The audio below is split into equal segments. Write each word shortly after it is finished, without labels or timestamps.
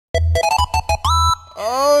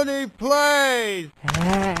Oneyplays!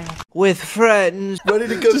 With friends. Ready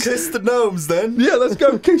to go kiss the gnomes then? Yeah, let's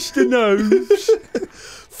go kiss the nose.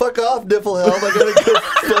 Fuck off, Nipplehelm. I gotta go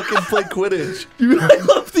fucking play Quidditch. I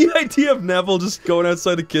love the idea of Neville just going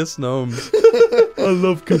outside to kiss gnomes. I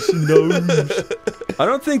love kissing gnomes. I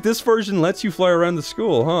don't think this version lets you fly around the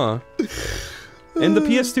school, huh? In the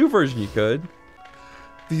PS2 version you could.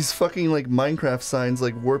 These fucking like Minecraft signs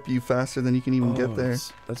like warp you faster than you can even get there.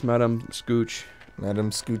 That's Madame Scooch. Madame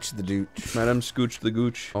Scooch the Dooch. Madame Scooch the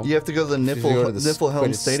Gooch. You have to go to the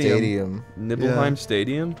Niflhelm Stadium. Nibelheim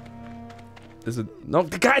Stadium? Is it? No,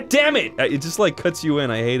 god damn it! It just like cuts you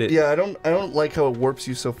in. I hate it. Yeah, I don't like how it warps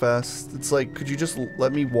you so fast. It's like, could you just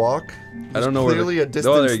let me walk? I don't know clearly where a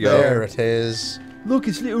distance there you go. There it is. Look,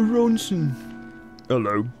 it's little Ronson.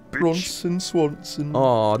 Hello, bitch. Ronson Swanson.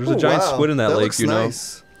 Oh, there's a giant squid in that lake, looks you know.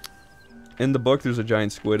 Nice. In the book, there's a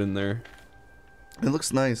giant squid in there. It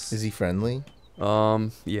looks nice. Is he friendly?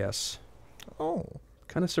 Yes. Oh.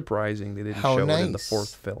 Kind of surprising they didn't How show it in the nice.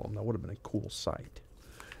 4th film. That would have been a cool sight.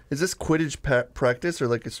 Is this Quidditch practice or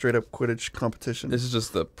like a straight up Quidditch competition? This is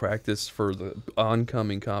just the practice for the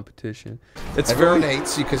oncoming competition. It's Everyone very...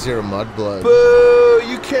 hates you because you're a mudblood. Boo!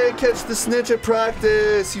 You can't catch the snitch at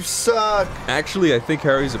practice. You suck. Actually, I think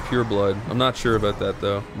Harry's a pureblood. I'm not sure about that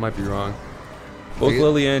though. Might be wrong. Both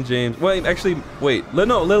Lily and James. Wait, actually, wait.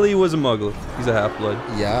 No, Lily was a Muggle. He's a half-blood.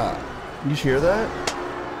 Yeah. You hear that?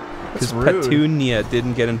 Because Petunia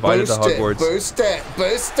didn't get invited to Hogwarts. Boost it!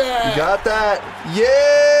 Boost it! You got that?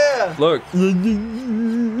 Yeah! Look.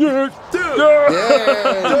 Yeah!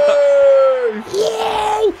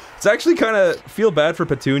 It's actually kind of feel bad for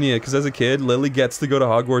Petunia because as a kid, Lily gets to go to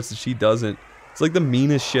Hogwarts and she doesn't. It's like the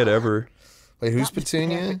meanest shit ever. Wait, who's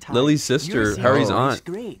Petunia? Lily's sister, Harry's aunt.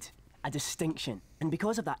 Great. A distinction. And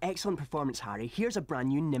because of that excellent performance, Harry, here's a brand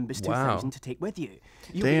new Nimbus 2000 to take with you.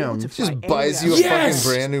 You'll be able to fly Just buys you a fucking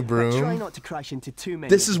brand new broom. Try not to crash into too many.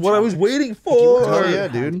 This is what I was waiting for. If you want to Oh yeah,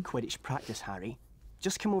 dude. Quidditch practice, Harry.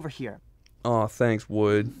 Just come over here. Oh, thanks,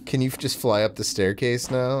 Wood. Can you just fly up the staircase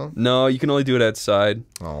now? No, you can only do it outside.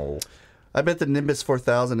 Oh. I bet the Nimbus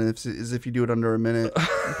 4000 is if you do it under a minute.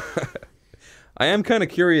 I am kind of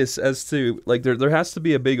curious as to, like, there has to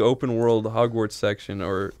be a big open world Hogwarts section,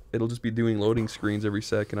 or it'll just be doing loading screens every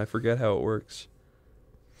second. I forget how it works.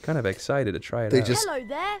 Kind of excited to try it out. They just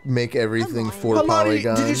make everything 4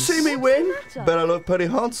 polygons. Did you see me win? Bet I look pretty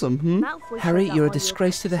handsome, hmm? Harry, you're a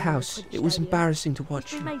disgrace to the house. It was embarrassing to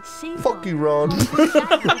watch you. Fuck you, Ron.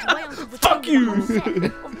 Fuck you!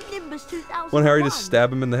 When Harry just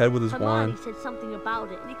stabbed him in the head with his wand. Said something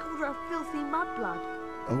about it, and he called her a filthy mudblood.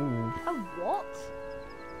 Oh. A what?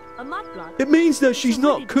 A mudblood? It means that she's It's a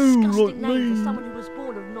really not cool disgusting like name me. for someone who was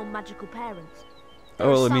born of non-magical parents. There Oh,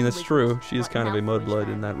 are well, I some mean, that's wizards, true. She is like kind of a Malfoy's mudblood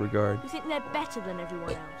family, in that regard. who think they're better than everyone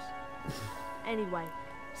else. Anyway,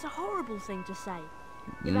 it's a horrible thing to say.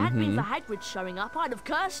 If it hadn't been for Hagrid showing up, I'd have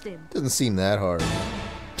cursed him. Doesn't seem that hard.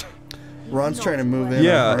 Ron's trying to move in.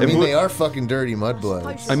 Yeah, I mean, they are fucking dirty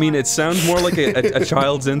mudbloods. I mean, it sounds more like a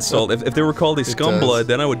child's insult. If they were called a scumblood,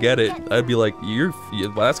 then I would get it. I'd be like,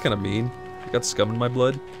 well, that's kind of mean. You got scum in my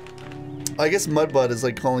blood. I guess mudblood is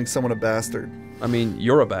like calling someone a bastard. I mean,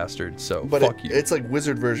 you're a bastard, so But fuck you. it's like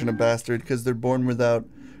wizard version of bastard because they're born without.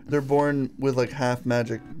 They're born with like half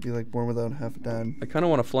magic. Be like born without half a dad. I kind of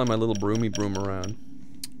want to fly my little broomy broom around.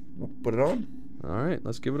 Put it on. All right,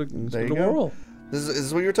 let's give it a There you whirl. go. Is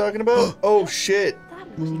this what you're talking about? Oh shit.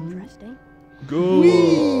 That was interesting. Go.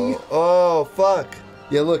 Whee! Oh fuck.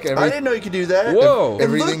 Yeah, look, I didn't know you could do that. Whoa. And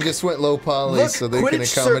everything look, just went low poly look, so they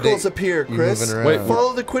Quidditch can accommodate circles appear, you Chris. moving around. Wait,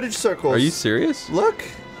 Follow the Quidditch circles. Are you serious? Look.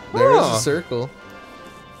 There is Huh. a circle.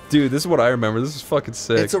 Dude, this is what I remember. This is fucking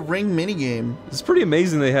sick. It's a ring mini game. It's pretty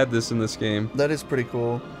amazing they had this in this game. That is pretty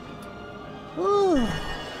cool.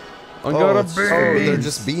 I got a it's bean. Oh, they're beans.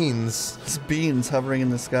 just beans. It's beans hovering in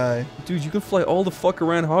the sky. Dude, you can fly all the fuck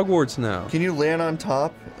around Hogwarts now. Can you land on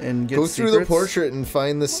top and get Go through the secrets? portrait and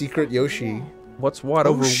find the secret Yoshi. What's what Oh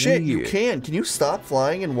over shit, here? you can. Can you stop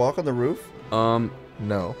flying and walk on the roof?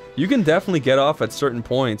 No. You can definitely get off at certain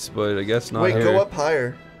points, but I guess not Wait, here. go up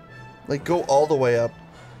higher. Like, go all the way up.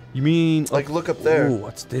 You mean... Like, look up there. Ooh,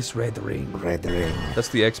 what's this red ring? Red ring. That's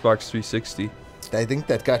the Xbox 360. I think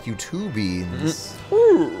that got you 2 beans.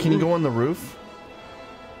 Can you go on the roof?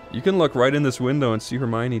 You can look right in this window and see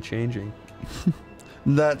Hermione changing.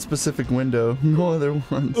 That specific window. No other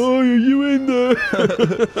ones. Oh, are you in there?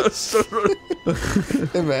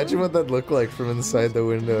 Imagine what that looked like from inside the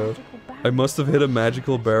window. I must have hit a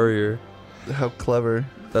magical barrier. How clever.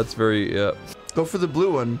 That's very, yeah. Go for the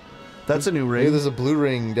blue one. That's a new Maybe ring. there's a blue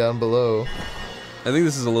ring down below. I think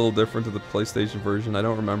this is a little different to the PlayStation version. I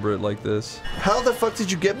don't remember it like this. How the fuck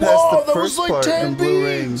did you get past the first part in Blue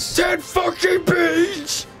Rings? 10 fucking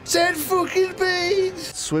beans! 10 fucking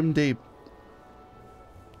beans! Swim deep.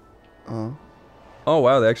 Oh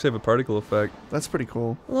wow, they actually have a particle effect. That's pretty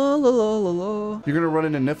cool. La la la la la. You're gonna run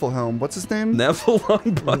into Niflhelm. What's his name? Neville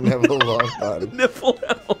Longbottom. Neville Longbottom.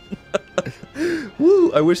 Niflhelm.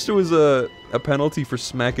 Woo! I wish there was a penalty for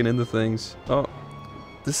smacking into things. Oh.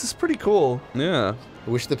 This is pretty cool. Yeah. I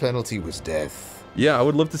wish the penalty was death. Yeah, I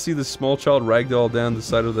would love to see this small child ragdoll down the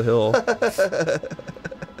side of the hill.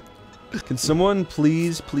 Can someone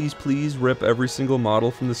please rip every single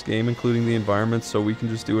model from this game, including the environment, so we can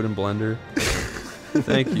just do it in Blender?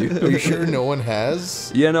 Thank you. Are you sure no one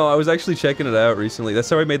has? Yeah, no, I was actually checking it out recently. That's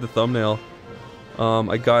how I made the thumbnail.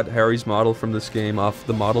 I got Harry's model from this game off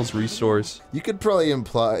the models resource. You could probably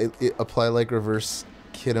apply like reverse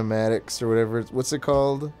kinematics or whatever. What's it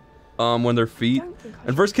called? When their feet.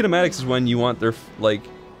 Inverse kinematics is when you want their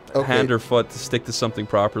hand or foot to stick to something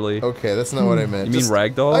properly. Okay, that's not what I meant. You mean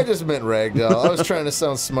ragdoll? I just meant ragdoll. I was trying to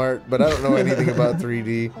sound smart, but I don't know anything about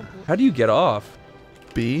 3D. How do you get off?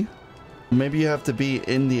 B? Maybe you have to be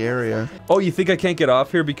in the area. Oh, you think I can't get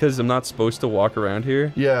off here because I'm not supposed to walk around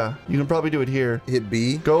here? Yeah, you can probably do it here. Hit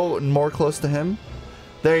B? Go more close to him.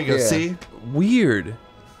 There you go, Yeah. see? Weird.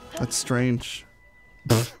 That's strange.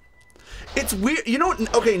 It's weird. You know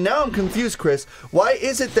what? Okay, now I'm confused, Chris. Why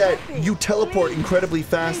is it that you teleport incredibly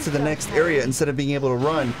fast to the next area instead of being able to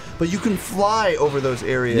run, but you can fly over those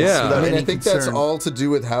areas Yeah. without I mean, any I think concern? that's all to do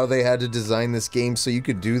with how they had to design this game so you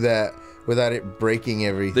could do that without it breaking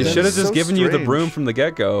everything. They should have just so given you the strange. broom from the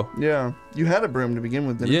get-go. Yeah, you had a broom to begin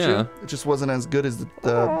with, didn't Yeah. you? It just wasn't as good as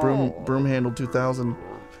the broom handle 2000.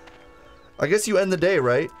 I guess you end the day,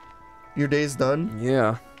 right? Your day's done.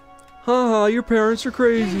 Yeah. Haha, your parents are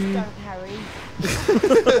crazy. Don't, Harry.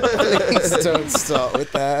 Please don't start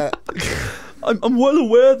with that. I'm well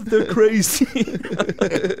aware that they're crazy.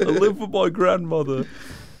 I live with my grandmother.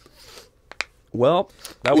 Well,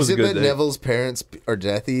 that was Is a it good that day. Neville's parents are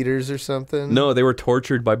Death Eaters or something? No, they were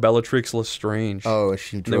tortured by Bellatrix Lestrange. Oh,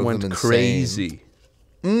 she They drove went them insane. crazy.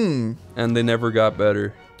 And they never got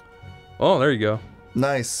better. Oh, there you go.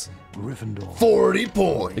 Nice. 40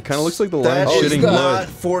 points. It kind of looks like the lion That is shitting not blood.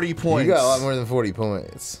 40 points. You got a lot more than 40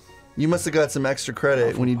 points. You must have got some extra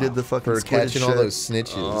credit when you did the fucking For Quidditch catching all shit. those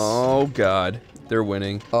snitches. Oh God, they're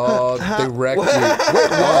winning. Oh, they wrecked you. Wait,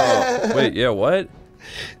 what? Wait, yeah, what?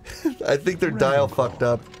 I think their dial fucked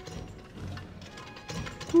up.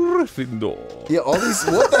 Gryffindor. Yeah, all these.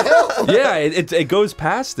 What the hell? Yeah, it goes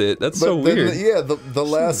past it. That's so then weird. yeah, the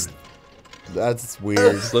last. That's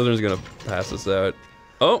weird. Slytherin's gonna pass us out.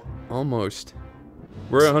 Oh, almost.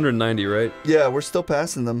 We're at 190, right? Yeah, we're still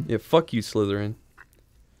passing them. Yeah, fuck you, Slytherin.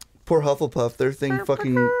 Poor Hufflepuff, their thing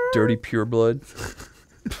fucking... Dirty pureblood.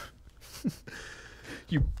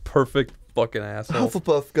 You perfect fucking asshole.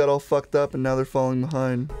 Hufflepuff got all fucked up and now they're falling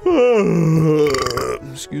behind.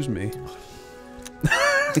 Excuse me.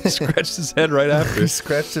 He scratched his head right after. He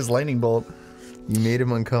scratched his lightning bolt. You made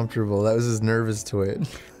him uncomfortable. That was his nervous twitch.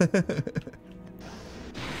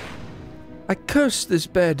 I curse this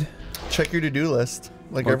bed. Check your to-do list,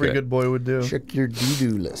 like every Okay. good boy would do. Check your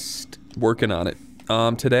to-do list. Working on it.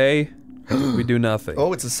 Today, we do nothing.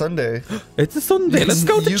 Oh, it's a Sunday. It's a Sunday. Let's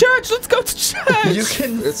go to church. Let's go to church. You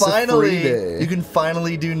can It's a free finally, day. you can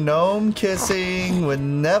finally do gnome kissing with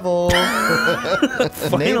Neville.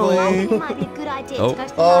 Finally. It might be a good idea Oh. to go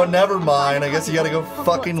to the Oh, library never and mind. find I guess you gotta go out what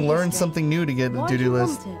fucking to learn history. something new to get a Why do to-do you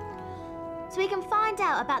list. want it? So we can find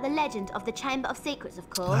out about the legend of the Chamber of Secrets, of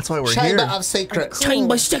course. That's why we're Chamber here. of Secrets.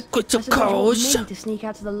 Chamber secrets, I of suppose you want course. me to sneak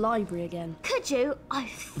out to the library again. Could you? Oh,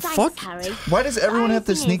 thanks, Fuck. Harry. Why does everyone The have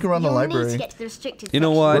to only thing sneak is, around the you'll need to library? get to the restricted You know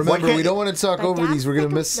section. what? Remember, can't- we don't want to talk Go over down these. to We're the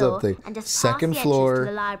gonna miss second floor something. and just Second past the entrance to the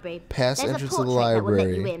floor. library. Past There's a entrance to the portrait that will let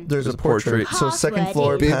you library. in. There's a portrait. portrait. So second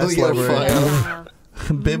floor, Password past is library. Bibliophile.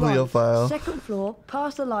 Bibliophile. Second floor,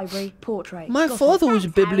 past the library, portrait. My Got father was a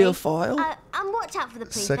Thanks, Harry. bibliophile. And watch out for the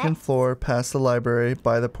prefect. Second floor, past the library,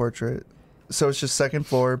 by the portrait. So it's just second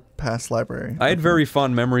floor, past library. I had very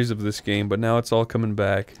fond memories of this game, but now it's all coming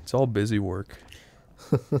back. It's all busy work.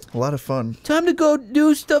 A lot of fun. Time to go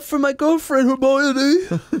do stuff for my girlfriend, Hermione.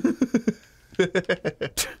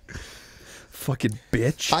 Fucking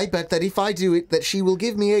bitch. I bet that if I do it, that she will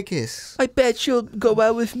give me a kiss. I bet she'll go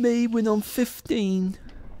out with me when I'm 15.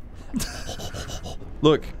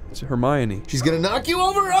 Look, it's Hermione. She's gonna knock you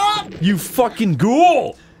over on. You fucking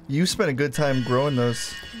ghoul! You spent a good time growing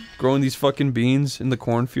those. Growing these fucking beans in the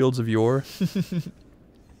cornfields of yore.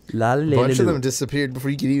 La A bunch of them disappeared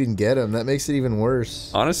before you could even get them. That makes it even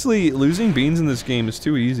worse. Honestly, losing beans in this game is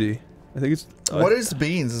too easy. I think it's... What is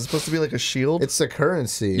beans? Is it supposed to be like a shield? It's a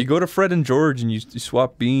currency. You go to Fred and George and you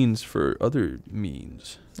swap beans for other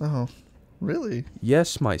means. Oh, really?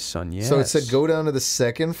 Yes, my son, yes. So it said go down to the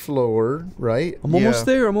 2nd floor, right? I'm almost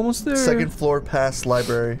there, I'm almost there. 2nd floor past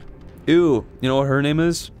library. Ew, you know what her name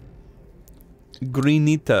is?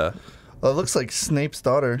 Greenita. Oh, it looks like Snape's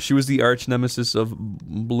daughter. She was the arch nemesis of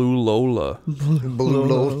Blue Lola. Blue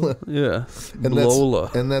Lola. Yeah, And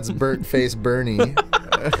Lola. And that's burnt face Bernie.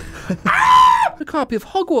 A copy of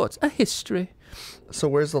Hogwarts, a history. So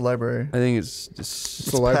where's the library? I think it's just...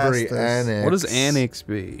 It's the library past this. annex. What does annex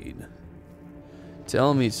mean?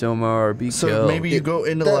 Tell me, Tomar, be So killed. maybe you go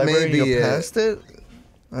into the that may library and you be go it. past it?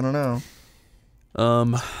 I don't know.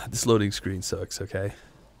 This loading screen sucks, okay?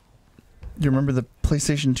 You remember the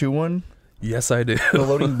PlayStation 2 one? Yes, I do. The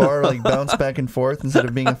loading bar like bounced back and forth instead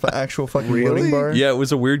of being an actual fucking Really? loading bar? Yeah, it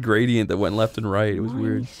was a weird gradient that went left and right. It was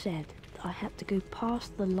weird. said that I had to go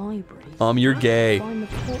past the library. You're gay. Find the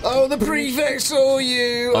portrait Oh, the of prefect saw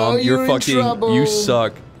you! Oh, You're you're fucking... in trouble! You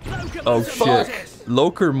suck. Oh, shit.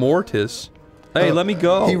 Loker Mortis. Hey, let me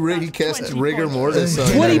go. He cast rigor mortis on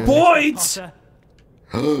 20 you. points!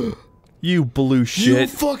 You blue You shit.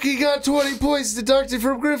 fucking got 20 points deducted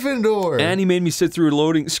from Gryffindor! And he made me sit through a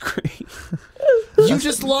loading screen. you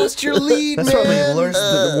just lost your lead, That's man!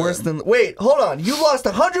 probably worse than... Wait, hold on. You lost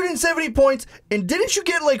 170 points, and didn't you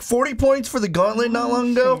get like 40 points for the gauntlet not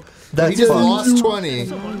long ago? He That's just fucked. lost 20.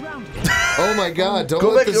 Oh my god, don't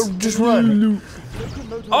Go let back, this... just run.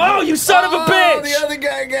 Oh, you son of a Oh, bitch! the other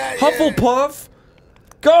guy got you! Hufflepuff!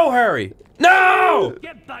 Go, Harry! No!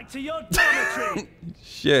 Get back to your dormitory!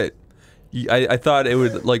 Shit. I thought it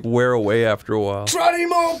would, like, wear away after a while. 20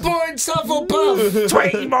 more points, Hufflepuff!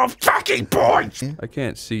 20 more fucking points! I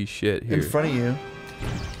can't see shit here. In front of you.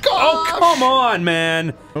 Oh, come on,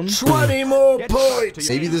 man! 20 more points!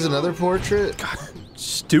 Maybe there's another portrait?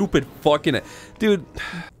 Stupid fucking... Dude...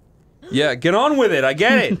 Yeah, get on with it, I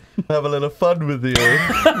get it! Have a little fun with you.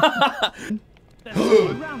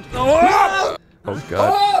 Oh,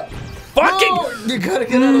 God. Fucking... Oh, you gotta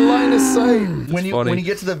get out of line of sight. When you funny.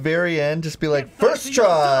 get to the very end, just be like, first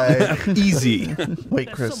try. Easy.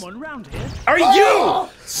 Wait, Chris. Someone round here. Are you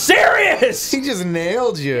serious? He just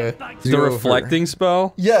nailed you. The reflecting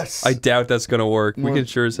spell? Yes. I doubt that's gonna work. We can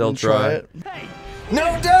sure as hell try. it.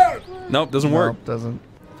 No doubt! Nope, doesn't No, work. doesn't.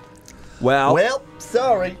 Well, Well,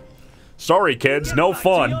 sorry. Sorry, kids, no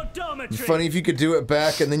fun. Funny if you could do it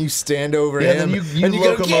back and then you stand over Yeah, him then you and you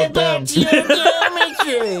go, locomote "Get back them." to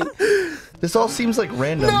your dormitory." This all seems like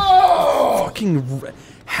random.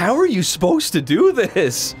 how are you supposed to do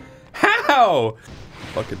this? How?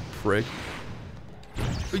 Fucking prick.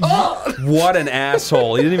 What an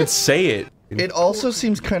asshole. He didn't even say it. It also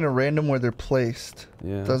seems kind of random where they're placed.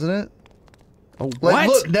 Yeah. Doesn't it? Oh, Like, what?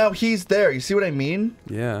 look, now he's there. You see what I mean?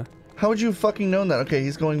 Yeah. How would you have fucking known that? Okay,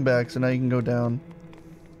 he's going back, so now you can go down.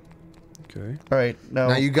 Okay. All right, now.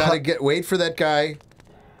 Now you gotta wait for that guy.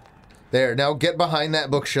 There, now get behind that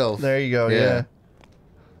bookshelf. There you go. Yeah.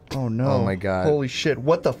 Oh no. Oh my god. Holy shit!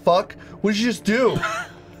 What the fuck? What did you just do?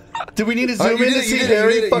 Did we need to zoom you in did to it, you see did it, you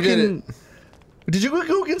Harry did it, you fucking? did Did you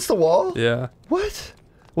go against the wall? Yeah. What?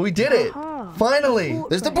 Well, we did it. Aha. Finally.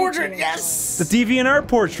 There's the portrait, yes! The DeviantArt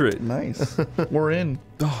portrait. Nice. We're in.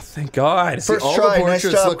 Oh, thank God. First all the try. Nice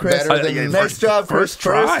portraits job, look Chris. better than Nice job. First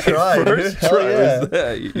try. First Hell try. yeah. Was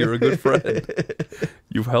that. You're a good friend.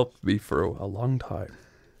 You've helped me for a long time.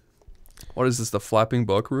 What is this, the flapping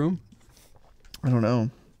book room? I don't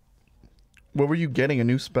know. What were you getting? A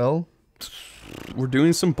new spell? We're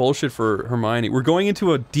doing some bullshit for Hermione. We're going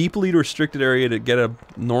into a deeply restricted area to get a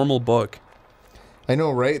normal book. I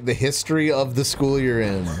know, right? The history of the school you're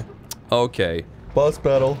in. Okay. Boss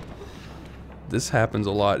battle. This happens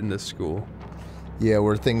a lot in this school. Yeah,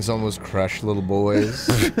 where things almost crush little boys.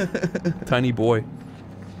 Tiny boy.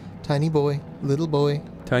 Tiny boy, little boy.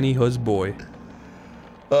 Tiny hus boy.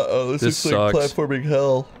 Uh-oh, This looks like sucks. platforming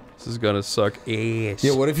hell. This is gonna suck ass.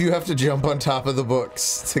 Yeah, what if you have to jump on top of the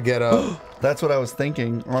books to get up? That's what I was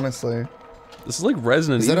thinking, honestly. This is like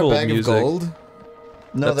Resident Is that a Evil bag music. of gold?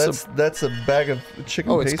 No, That's that's a bag of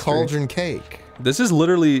chicken Oh, pastry. it's cauldron cake. This is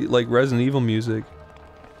literally like Resident Evil music.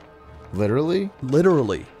 Literally?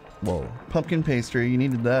 Literally. Whoa. Pumpkin pastry, you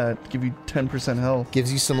needed that. Give you 10% health.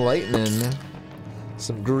 Gives you some lightning.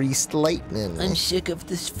 Some greased lightning. I'm sick of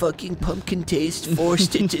this fucking pumpkin taste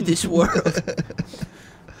forced into this world.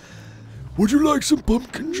 Would you like some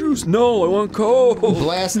pumpkin juice? No, I want coke.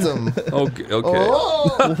 Blast them. Okay, okay.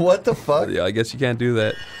 Oh! What the fuck? Yeah, I guess you can't do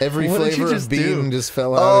that. Every What did you flavor just of bean do? just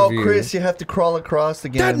fell out Oh, of you. Chris, you have to crawl across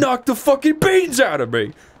again. That knocked the fucking beans out of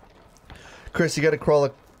me. Chris, you gotta crawl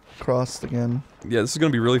crossed again. Yeah, this is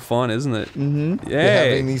gonna be really fun, isn't it? Mm-hmm. Yeah.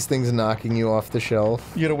 Having these things knocking you off the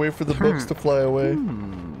shelf. You gotta wait for the books to fly away.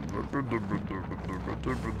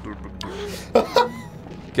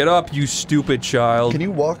 Get up, you stupid child. Can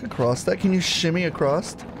you walk across that? Can you shimmy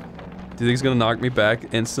across? Do you think he's gonna knock me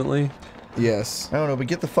back instantly? Yes. I don't know, but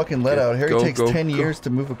get the fucking lead out. Harry takes 10 years to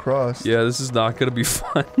move across. Yeah, this is not gonna be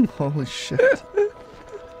fun. Holy shit.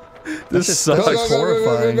 This sucks. That's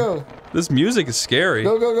horrifying. Go. This music is scary.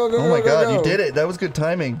 Go, go, go, go, Oh my go, god, go. you did it. That was good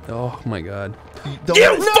timing. Oh my god.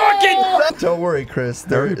 Don't worry, Chris.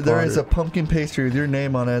 There is a pumpkin pastry with your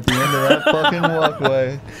name on it at the end of that fucking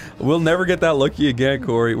walkway. We'll never get that lucky again,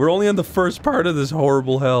 Corey. We're only on the first part of this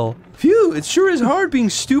horrible hell. Phew, it sure is hard being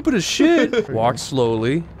stupid as shit. Walk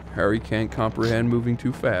slowly. Harry can't comprehend moving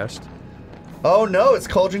too fast. Oh no, it's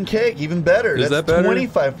cauldron cake. Even better. Is That's that better?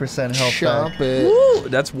 25% health Chop back. it. Woo,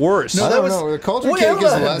 that's worse. No, I that don't was- know. The cauldron Wait, cake hold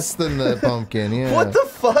is on. less than the pumpkin, yeah. What the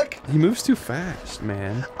fuck? He moves too fast,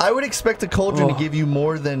 man. I would expect a cauldron to Oh. give you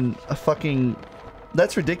more than a fucking...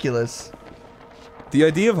 That's ridiculous. The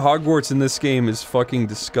idea of Hogwarts in this game is fucking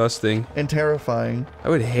disgusting. And terrifying. I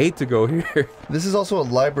would hate to go here. This is also a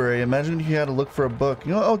library. Imagine if you had to look for a book.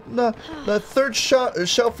 You know, oh, no, the third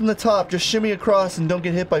shelf from the top. Just shimmy across and don't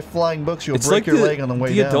get hit by flying books. You'll break your leg on the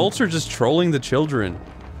way the down. adults are just trolling the children.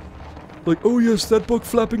 Like, oh yes, that book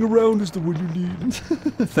flapping around is the one you need.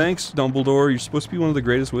 Thanks, Dumbledore. You're supposed to be one of the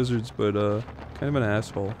greatest wizards, but kind of an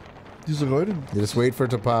asshole. He's like, I didn't. You just wait for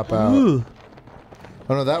it to pop out. Ugh.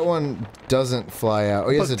 Oh no, that one doesn't fly out. Oh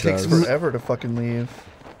yes, Book it takes does. forever to fucking leave.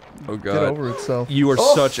 Oh Get god. over itself. You are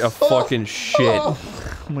such a fucking shit. Oh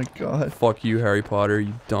my god. Fuck you, Harry Potter,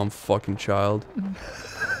 you dumb fucking child.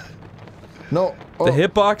 No. Oh. The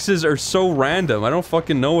hitboxes are so random. I don't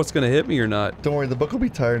fucking know what's gonna hit me or not. Don't worry, the book will be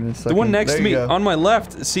tired in a second. The one next There to me you go. on my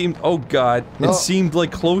left seemed, oh god, No. it seemed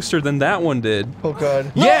like closer than that one did. Oh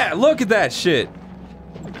god. Yeah, look at that shit.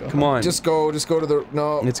 Come on. Just go to the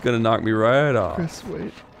no. It's gonna knock me right off. Chris,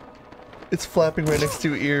 wait. It's flapping right next to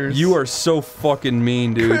your ears. You are so fucking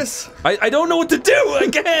mean, dude. Chris! I don't know what to do. I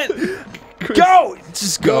can't. Go!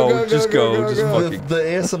 Just go. Just go. Just fucking. The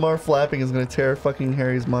ASMR flapping is gonna tear fucking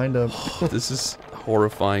Harry's mind up. This is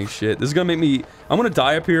horrifying shit. This is gonna make me. I'm gonna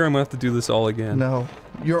die up here. I'm gonna have to do this all again. No.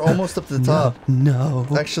 You're almost up to the top. No.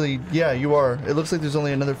 Actually, yeah, you are. It looks like there's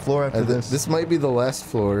only another floor after this. This might be the last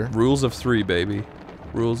floor. Rules of 3, baby.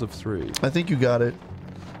 Rules of 3. I think you got it.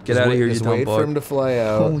 Get out of here, you Just dumb wait for him bug. to fly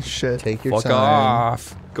out. Holy shit. Take your Fuck time.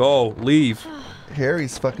 off. Go. Leave.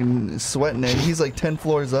 Harry's fucking sweating it. He's like 10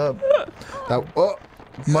 floors up. Oh.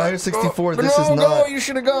 Mario 64, No, this is no, not. you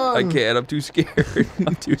should have gone. I can't. I'm too scared.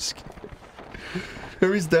 I'm too scared.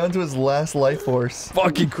 Harry's down to his last life force.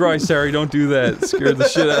 Fucking Christ, Harry, don't do that. It scared the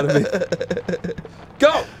shit out of me.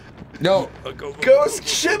 Go! No. Go, Go,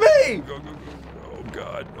 shimmy! Go. Oh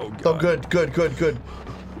god. Oh god. Oh, good.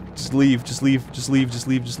 Just leave. Just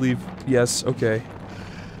leave. Yes, okay.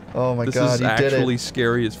 Oh my This god, is you did actually it.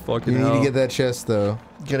 scary as fucking You need hell. to get that chest though.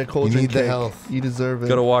 Get a cauldron You need the cake. health. You deserve it.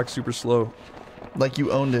 Gotta walk super slow. Like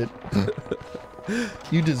you owned it.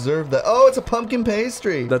 You deserve that. Oh, it's a pumpkin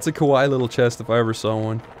pastry. That's a kawaii little chest if I ever saw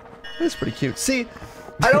one. That's pretty cute. See,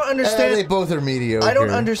 I don't They understand. both are mediocre. I don't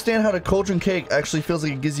understand how the cauldron cake actually feels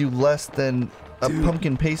like it gives you less than a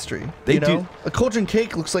pumpkin pastry. They you know? do- A cauldron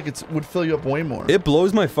cake looks like it would fill you up way more. It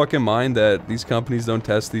blows my fucking mind that these companies don't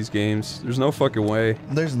test these games. There's no fucking way.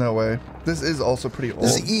 There's no way. This is also pretty old.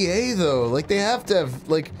 This is EA though. Like they have to have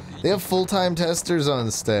they have full-time testers on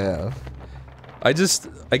staff. I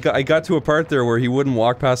got to a part there where he wouldn't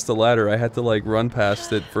walk past the ladder. I had to like run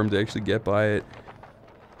past it for him to actually get by it.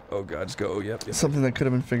 Oh god, just go. Yep. Something that could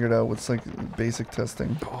have been figured out with like basic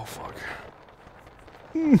testing. Oh fuck.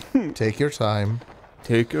 Take your time.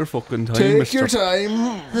 Take your fucking time, Take mister. your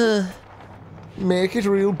time. Make it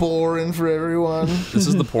real boring for everyone. This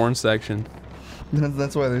is the porn section.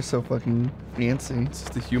 That's why they're so fucking fancy. This is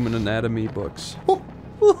the human anatomy books.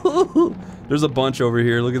 There's a bunch over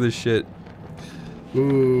here. Look at this shit.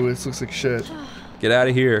 Ooh, this looks like shit. Get out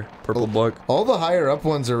of here, purple bug. All the higher up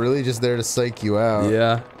ones are really just there to psych you out.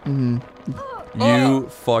 Yeah. Mm-hmm. You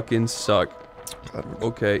fucking suck.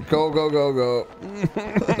 Okay. Go.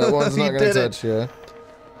 That one's He not gonna did it. touch you.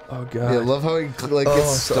 Oh god. Yeah, love how he like Oh,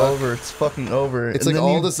 gets it's stuck. over. It's fucking over. It's And like then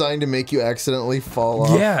all you- designed to make you accidentally fall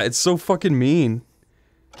off. Yeah, it's so fucking mean.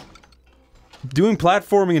 Doing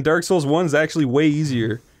platforming in Dark Souls 1 is actually way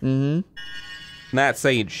easier. Mm-hmm. Not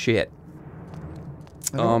saying shit.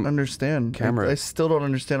 I don't understand. Camera. I still don't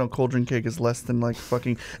understand how cauldron cake is less than like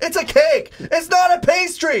fucking. It's a cake. It's not a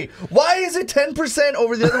pastry. Why is it 10%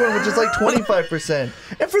 over the other one, which is like 25%?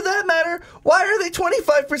 And for that matter, why are they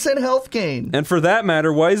 25% health gain? And for that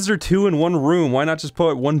matter, why is there 2 in one room? Why not just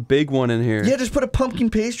put one big one in here? Yeah, just put a pumpkin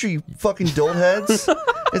pastry, you fucking dolt heads.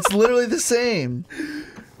 It's literally the same.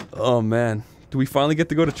 Oh man, do we finally get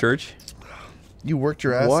to go to church? You worked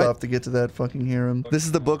your ass off to get to that fucking harem. This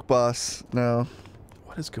is the book boss now.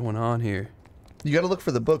 What is going on here? You gotta look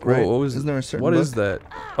for the book, right? Whoa, what was, Isn't there a certain What book? is that?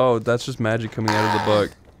 Oh, that's just magic coming out of the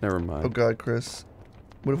book. Never mind. Oh god, Chris.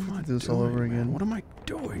 What if we do this all over again? What am I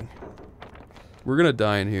doing? We're gonna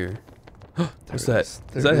die in here. What's that?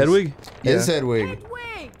 There Is that it is. Hedwig? Yeah. It's Hedwig.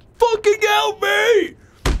 Hedwig! Fucking help me!